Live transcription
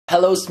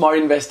Hello smart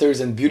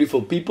investors and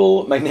beautiful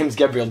people, my name is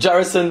Gabriel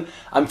Jarrison,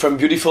 I'm from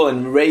beautiful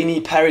and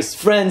rainy Paris,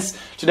 France.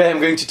 Today I'm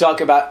going to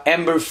talk about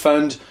Ember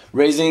Fund,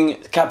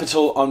 raising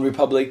capital on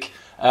Republic.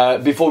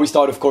 Before we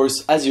start, of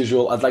course, as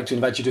usual, I'd like to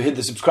invite you to hit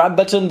the subscribe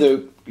button.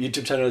 The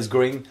YouTube channel is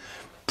growing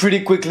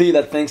pretty quickly,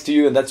 that's thanks to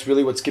you, and that's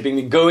really what's keeping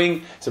me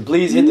going. So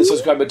please hit the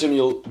subscribe button,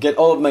 you'll get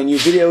all of my new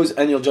videos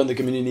and you'll join the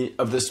community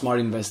of the smart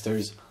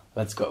investors.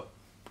 Let's go.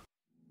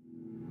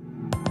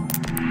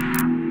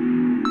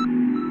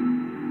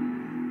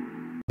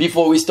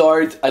 Before we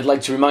start, I'd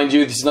like to remind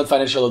you this is not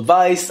financial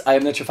advice. I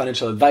am not your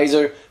financial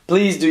advisor.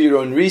 Please do your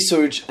own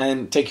research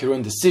and take your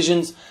own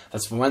decisions.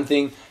 That's for one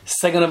thing.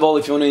 Second of all,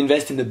 if you want to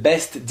invest in the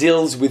best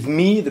deals with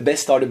me, the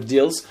best startup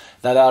deals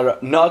that are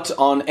not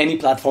on any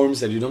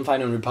platforms that you don't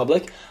find on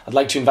Republic, I'd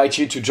like to invite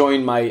you to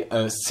join my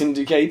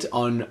syndicate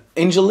on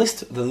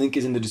AngelList. The link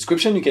is in the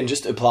description. You can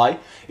just apply.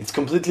 It's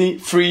completely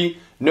free,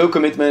 no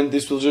commitment.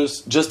 This will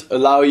just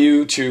allow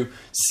you to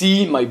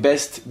see my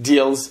best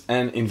deals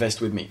and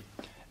invest with me.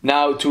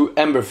 Now to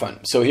Ember Fund.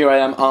 So here I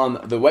am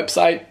on the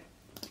website.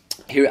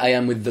 Here I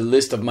am with the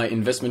list of my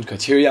investment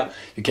criteria.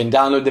 You can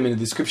download them in the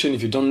description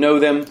if you don't know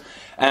them.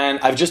 And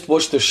I've just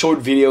watched a short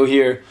video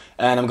here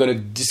and I'm going to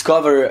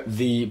discover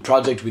the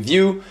project with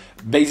you.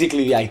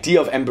 Basically, the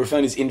idea of Ember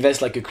Fund is invest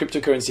like a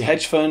cryptocurrency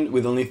hedge fund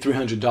with only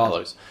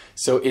 $300.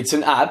 So it's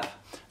an app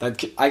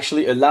that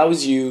actually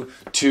allows you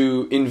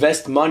to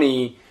invest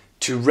money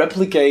to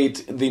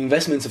replicate the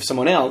investments of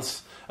someone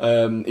else.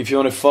 If you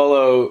want to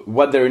follow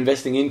what they're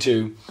investing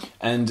into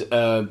and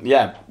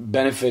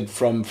benefit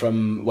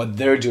from what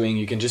they're doing,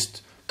 you can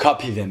just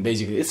copy them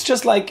basically. It's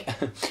just like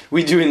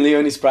we do in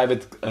Leonie's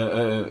private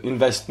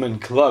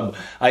investment club.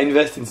 I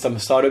invest in some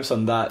startups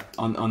on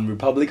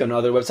Republic, on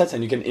other websites,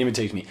 and you can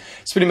imitate me.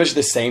 It's pretty much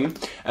the same.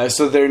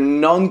 So they're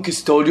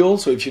non-custodial.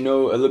 So if you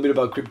know a little bit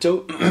about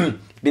crypto, it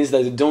means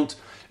that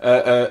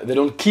they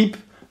don't keep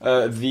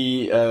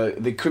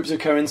the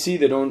cryptocurrency.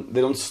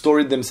 They don't store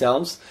it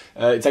themselves.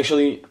 It's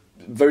actually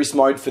very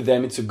smart for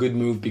them. It's a good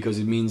move because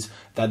it means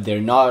that they're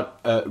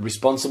not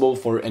responsible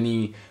for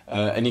any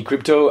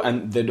crypto,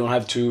 and they don't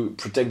have to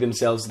protect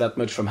themselves that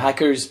much from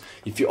hackers.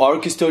 If you are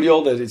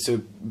custodial, that it's a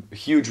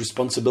huge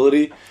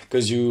responsibility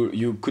because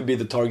you could be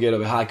the target of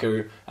a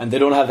hacker, and they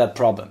don't have that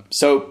problem.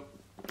 So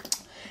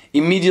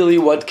immediately,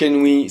 what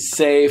can we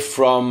say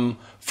from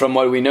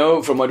what we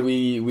know, from what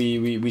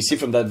we see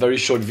from that very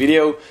short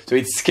video? So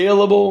it's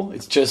scalable.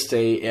 It's just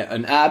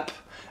an app.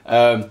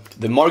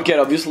 The market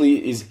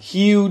obviously is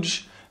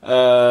huge.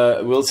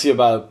 We'll see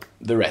about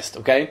the rest,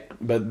 okay?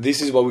 But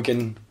this is what we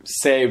can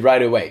say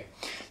right away.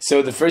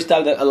 So the first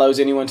app that allows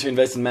anyone to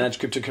invest and manage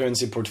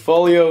cryptocurrency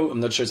portfolio. I'm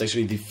not sure it's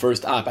actually the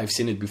first app. I've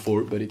seen it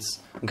before, but it's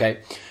okay.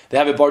 They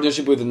have a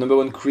partnership with the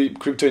 #1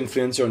 crypto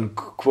influencer on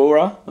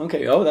Quora.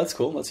 Okay, oh, that's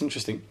cool. That's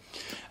interesting.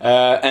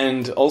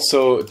 And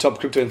also top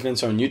crypto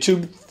influencer on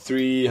YouTube,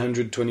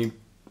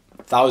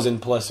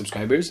 320,000 plus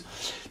subscribers.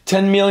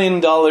 $10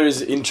 million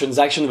in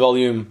transaction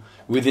volume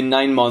within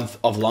 9 months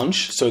of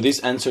launch. So this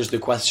answers the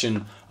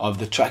question of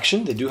the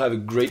traction. They do have a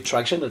great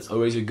traction. That's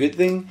always a good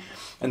thing.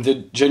 And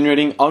they're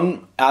generating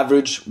on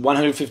average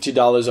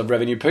 $150 of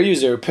revenue per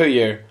user per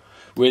year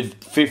with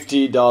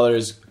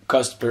 $50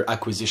 cost per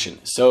acquisition.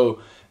 So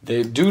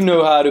they do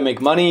know how to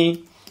make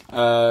money.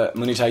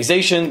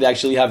 Monetization, they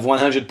actually have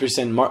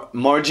 100%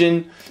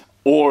 margin,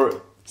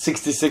 or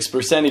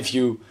 66% if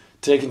you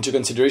take into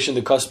consideration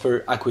the cost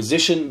per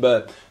acquisition,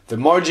 but the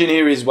margin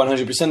here is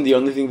 100%. The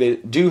only thing they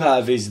do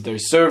have is their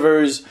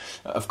servers,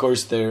 of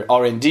course their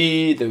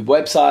R&D, the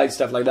website,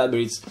 stuff like that, but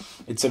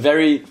it's a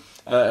very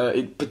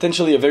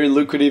potentially a very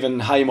lucrative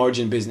and high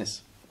margin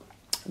business.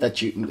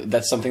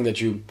 That's something that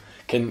you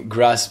can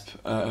grasp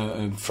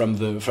from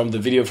the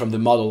video, from the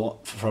model,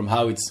 from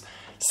how it's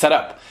set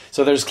up.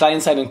 So there's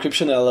client-side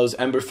encryption that allows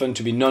Ember Fund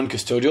to be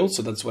non-custodial.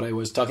 So that's what I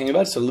was talking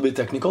about. It's a little bit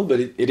technical, but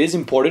it is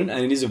important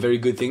and it is a very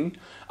good thing.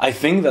 I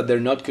think that they're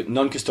not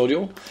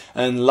non-custodial,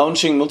 and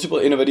launching multiple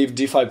innovative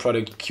DeFi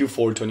product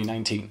Q4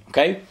 2019.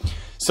 Okay.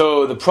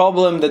 So the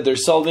problem that they're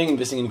solving,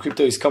 investing in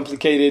crypto, is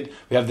complicated.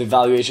 We have the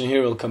valuation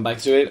here. We'll come back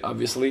to it,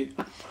 obviously.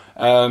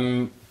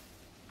 The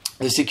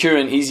secure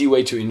and easy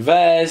way to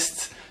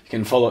invest. You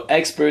can follow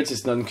experts.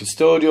 It's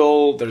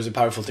non-custodial. There's a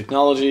powerful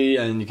technology,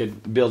 and you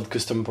can build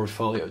custom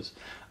portfolios.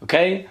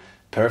 Okay,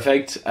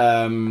 perfect.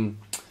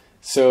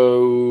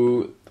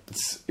 So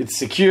it's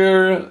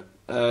secure.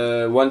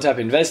 One-tap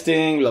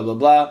investing, blah, blah,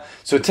 blah.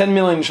 So 10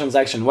 million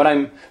transaction. What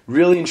I'm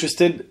really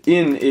interested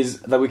in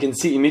is that we can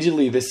see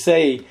immediately they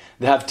say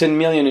they have 10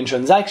 million in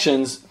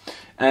transactions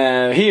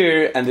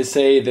here, and they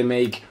say they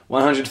make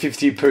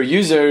 150 per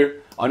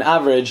user on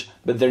average,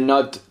 but they're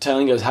not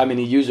telling us how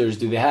many users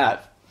do they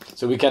have.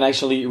 So we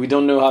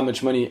don't know how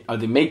much money are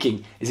they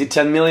making. Is it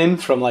 10 million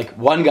from like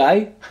one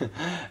guy?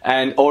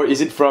 or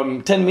is it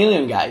from 10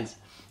 million guys?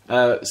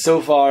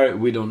 So far,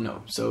 we don't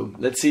know. So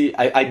let's see.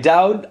 I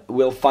doubt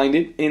we'll find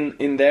it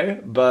in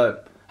there,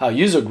 but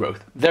user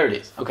growth. There it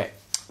is. Okay.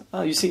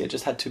 You see, I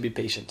just had to be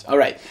patient. All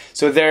right.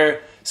 So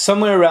they're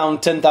somewhere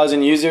around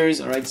 10,000 users.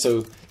 All right.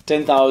 So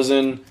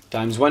 10,000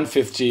 times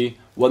 150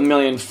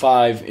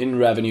 1,500,000 in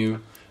revenue,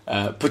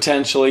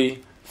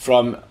 potentially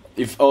from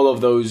if all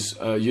of those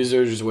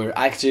users were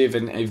active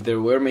and if they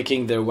were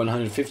making their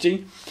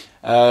 150.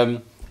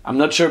 I'm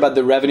not sure about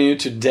the revenue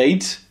to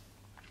date,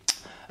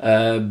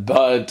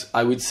 but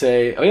I would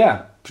say, oh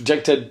yeah,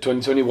 projected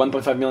 2020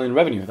 1.5 million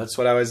revenue. That's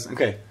what I was,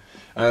 okay.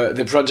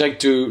 The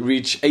project to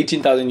reach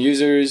 18,000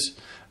 users.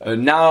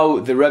 Now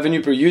the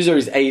revenue per user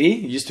is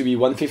 80. It used to be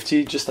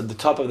 150 just at the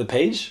top of the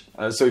page.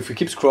 So if we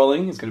keep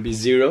scrolling, it's going to be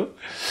 0,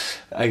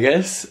 I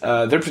guess.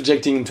 They're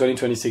projecting in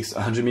 2026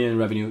 100 million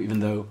revenue,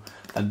 even though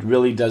that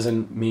really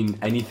doesn't mean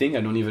anything.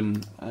 I don't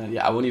even,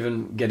 I won't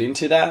even get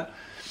into that.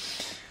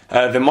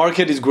 The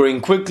market is growing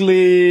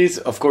quickly.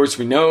 Of course,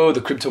 we know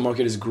the crypto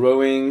market is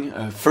growing.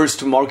 First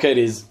to market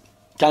is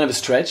kind of a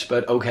stretch,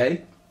 but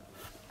okay.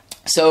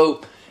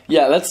 So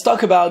yeah, let's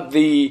talk about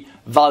the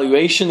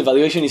valuation. The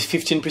valuation is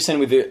 15%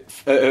 with the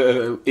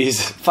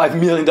is $5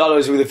 million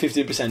with a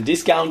 15%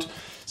 discount.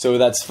 So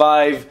that's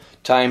 5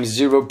 times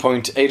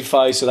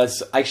 0.85. So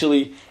that's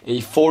actually a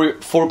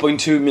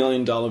 $4.2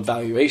 million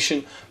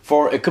valuation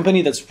for a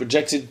company that's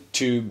projected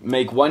to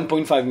make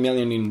 1.5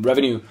 million in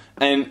revenue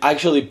and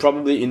actually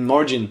probably in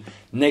margin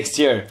next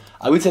year.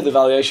 I would say the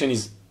valuation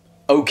is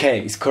okay,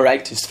 it's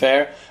correct, it's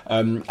fair.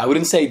 I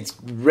wouldn't say it's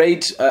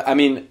great. I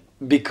mean,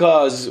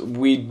 because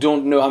we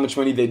don't know how much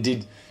money they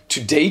did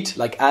to date,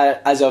 like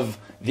as of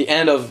the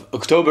end of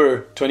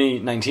October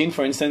 2019,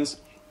 for instance,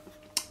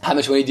 how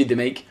much money did they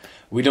make?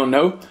 We don't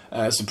know.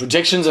 So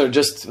projections are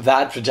just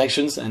that,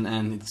 projections,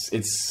 and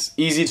it's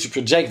easy to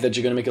project that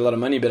you're going to make a lot of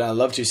money, but I'd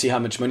love to see how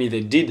much money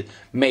they did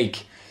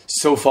make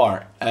so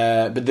far.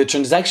 But the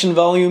transaction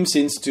volume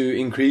seems to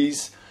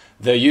increase.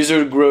 The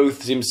user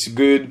growth seems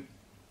good.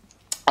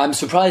 I'm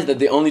surprised that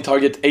they only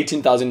target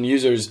 18,000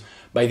 users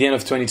by the end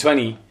of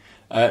 2020.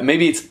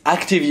 Maybe it's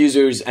active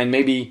users, and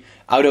maybe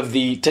out of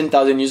the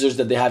 10,000 users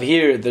that they have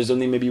here, there's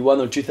only maybe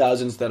 1,000 or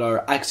 2,000 that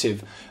are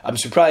active. I'm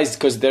surprised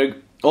because they're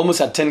almost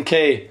at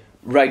 10K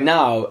right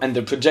now, and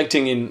they're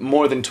projecting in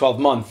more than 12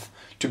 months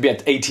to be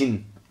at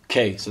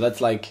 18K. So that's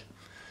like,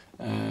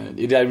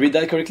 did I read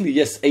that correctly?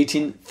 Yes,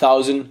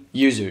 18,000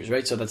 users,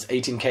 right? So that's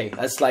 18K.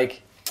 That's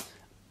like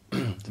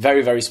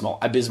very, very small,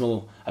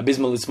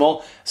 abysmally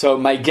small. So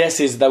my guess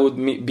is that would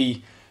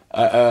be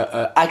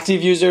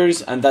active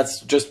users, and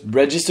that's just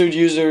registered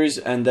users,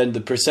 and then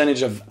the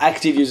percentage of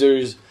active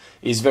users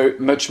is very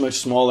much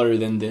smaller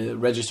than the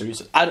registered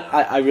users.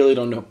 I really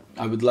don't know.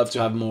 I would love to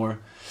have more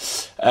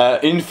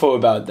info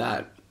about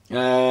that.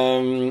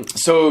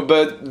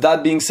 But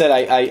that being said,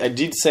 I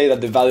did say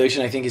that the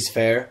valuation I think is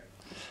fair.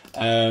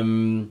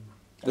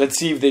 Let's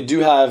see if they do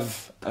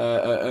have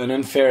an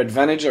unfair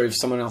advantage, or if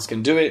someone else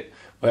can do it.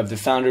 We have the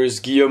founders,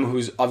 Guillaume,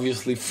 who's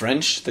obviously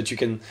French, that you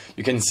can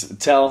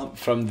tell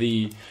from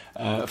the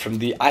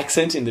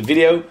accent in the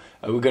video.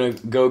 We're gonna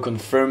go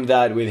confirm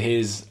that with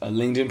his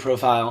LinkedIn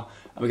profile.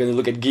 We're gonna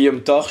look at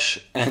Guillaume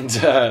Torch and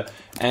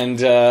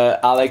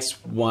Alex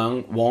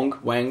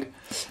Wang.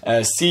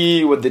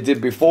 See what they did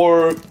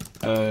before.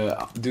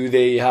 Do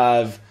they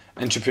have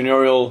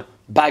entrepreneurial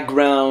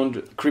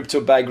background, crypto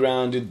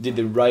background? Did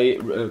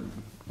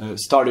they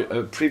start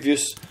a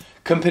previous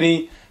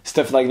company?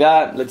 Stuff like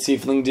that. Let's see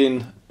if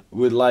LinkedIn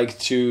would like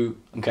to.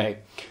 Okay,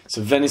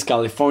 so Venice,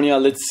 California.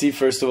 Let's see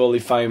first of all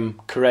if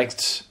I'm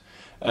correct.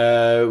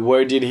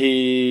 Where did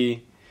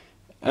he?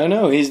 I don't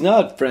know. He's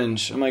not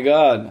French. Oh my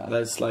god,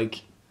 that's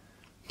like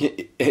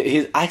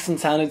his accent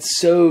sounded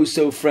so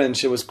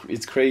French.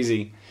 It's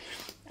crazy,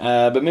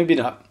 but maybe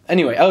not.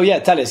 Anyway, oh yeah,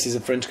 Thales is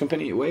a French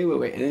company. Wait.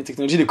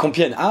 Technologie de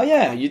Compiègne. Oh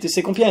yeah,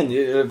 UTC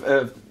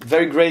Compiègne.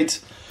 Very great.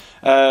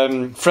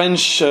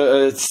 French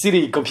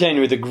city, Compiègne,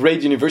 with a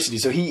great university.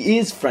 So he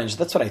is French.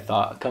 That's what I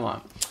thought. Come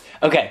on.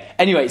 Okay.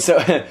 Anyway, so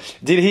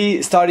did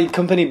he start a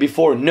company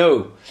before?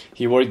 No.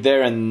 He worked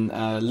there and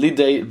lead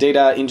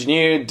data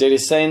engineer, data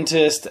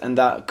scientist, and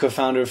that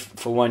co-founder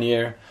for 1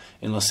 year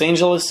in Los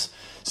Angeles.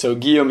 So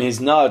Guillaume is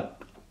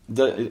not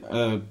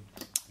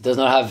does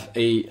not have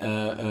a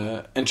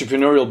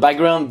entrepreneurial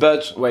background.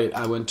 But wait,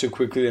 I went too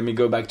quickly. Let me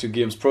go back to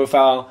Guillaume's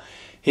profile.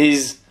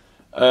 He's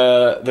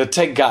the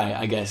tech guy,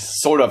 I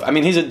guess, sort of. I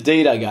mean, he's a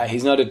data guy.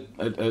 He's not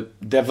a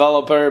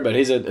developer, but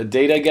he's a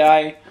data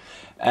guy,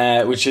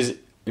 which is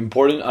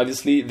important,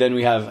 obviously. Then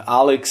we have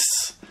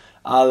Alex.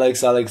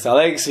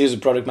 He's a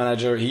product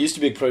manager. He used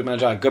to be a product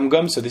manager at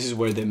GumGum, so this is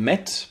where they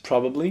met,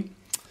 probably.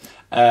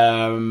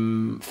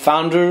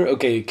 Founder,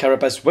 okay,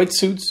 Carapace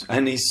Wetsuits,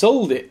 and he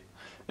sold it.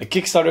 A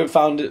Kickstarter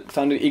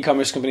founded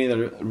e-commerce company that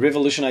are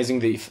revolutionizing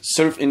the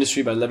surf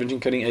industry by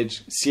leveraging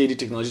cutting-edge CAD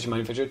technology to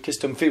manufacture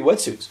custom-fit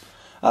wetsuits.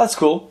 Oh, that's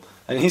cool.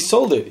 And he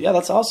sold it. Yeah,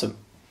 that's awesome.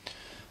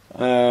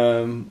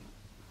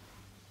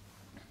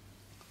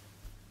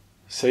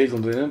 Sale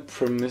completed,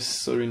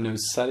 promissory note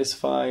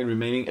satisfied,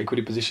 remaining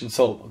equity position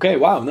sold. Okay,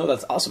 wow, no,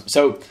 that's awesome.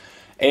 So,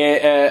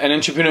 an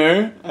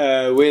entrepreneur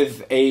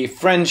with a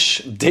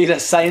French data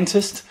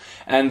scientist,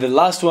 and the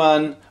last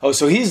one, oh,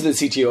 so he's the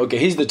CTO. Okay,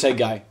 he's the tech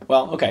guy.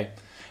 Well, okay.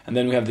 And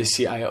then we have the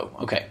CIO.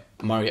 Okay,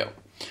 Mario.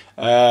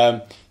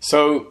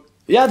 So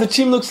yeah, the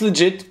team looks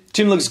legit.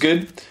 Team looks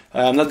good.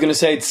 I'm not gonna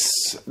say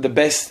it's the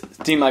best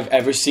team I've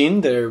ever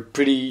seen. They're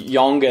pretty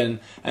young,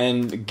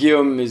 and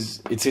Guillaume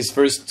it's his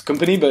first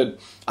company, but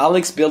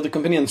Alex built the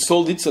company and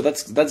sold it, so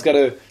that's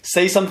gotta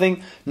say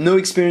something. No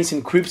experience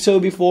in crypto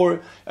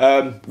before,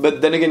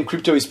 but then again,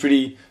 crypto is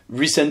pretty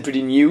recent,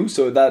 pretty new,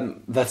 so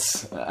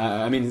that's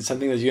I mean, it's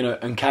something that you're gonna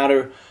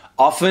encounter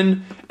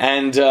often.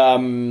 And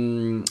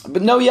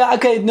but no, yeah,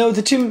 okay, no,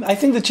 the team, I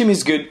think the team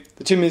is good.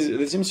 The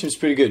team seems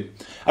pretty good.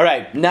 All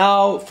right,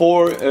 now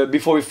for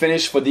before we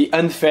finish, for the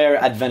unfair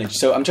advantage.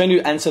 So I'm trying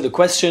to answer the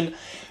question: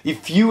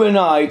 if you and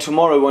I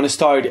tomorrow want to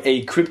start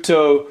a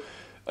crypto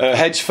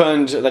hedge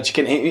fund that you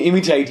can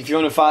imitate, if you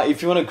want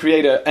to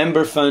create an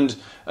Ember Fund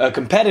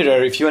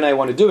competitor, if you and I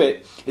want to do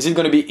it, is it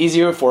going to be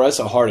easier for us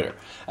or harder?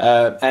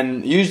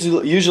 And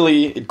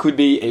usually it could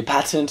be a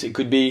patent, it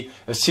could be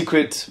a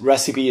secret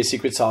recipe, a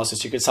secret sauce, a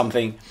secret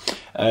something.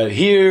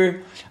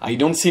 Here, I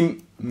don't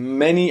see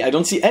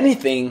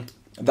anything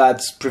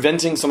that's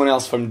preventing someone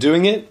else from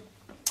doing it,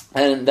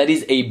 and that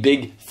is a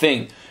big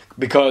thing,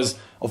 because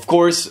of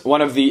course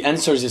one of the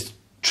answers is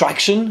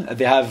traction.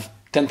 They have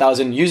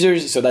 10,000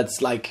 users, so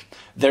that's like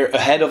they're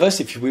ahead of us.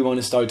 If we want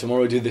to start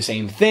tomorrow, do the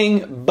same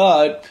thing,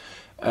 but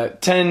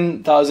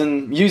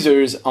 10,000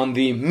 users on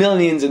the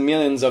millions and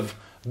millions of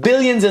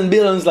billions and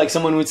billions, like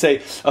someone would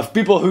say, of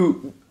people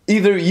who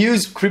either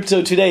use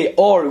crypto today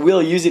or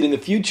will use it in the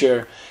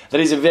future, that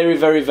is a very,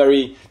 very,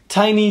 very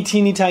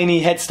teeny tiny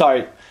head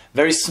start,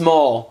 very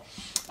small,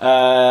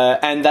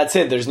 and that's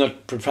it. There's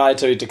not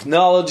proprietary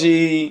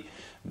technology,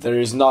 there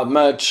is not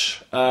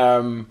much,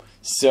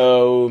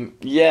 so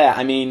yeah,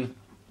 I mean,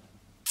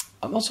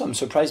 I'm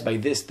surprised by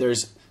this.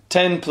 There's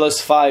 10 plus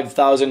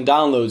 5,000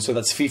 downloads, so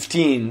that's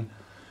 15,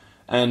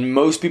 and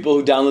most people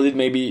who download it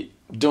maybe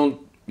don't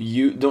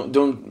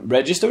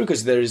register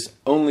because there's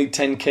only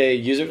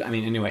 10k users. I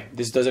mean, anyway,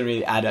 this doesn't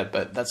really add up,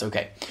 but that's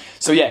okay.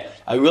 So yeah,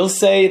 I will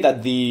say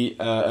that the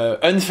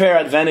unfair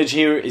advantage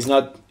here is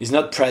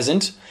not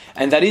present,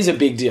 and that is a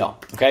big deal.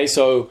 Okay,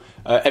 so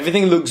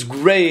everything looks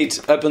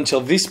great up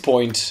until this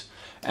point,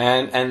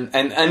 and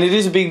it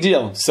is a big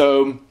deal.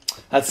 So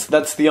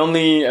that's the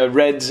only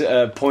red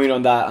point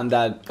on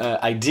that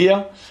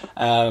idea.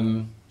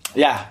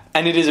 Yeah,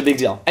 and it is a big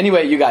deal.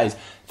 Anyway, you guys,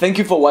 thank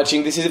you for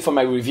watching. This is it for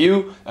my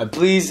review.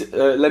 Please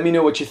let me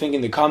know what you think in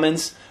the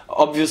comments.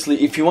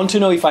 Obviously, if you want to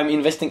know if I'm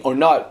investing or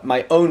not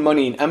my own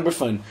money in Ember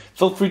Fund,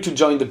 feel free to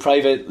join the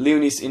private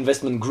Leonis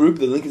investment group.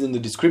 The link is in the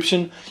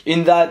description.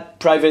 In that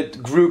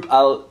private group,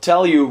 I'll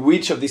tell you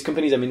which of these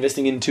companies I'm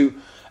investing into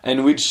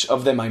and which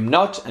of them I'm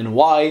not, and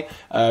why.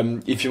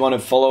 If you want to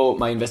follow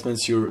my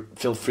investments,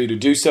 feel free to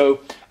do so.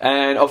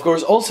 And of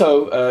course,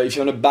 also, if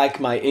you want to back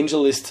my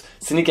AngelList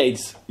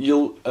syndicates,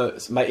 you'll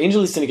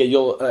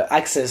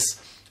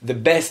access the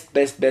best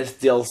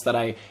deals that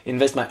I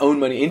invest my own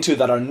money into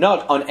that are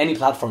not on any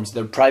platforms.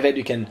 They're private.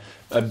 You can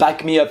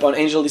back me up on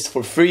AngelList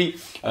for free,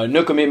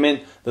 no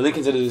commitment. The link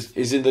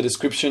is in the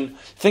description.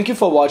 Thank you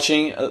for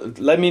watching.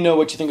 Let me know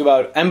what you think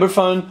about Ember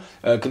Fund.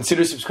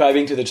 Consider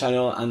subscribing to the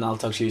channel, and I'll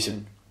talk to you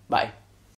soon. Bye.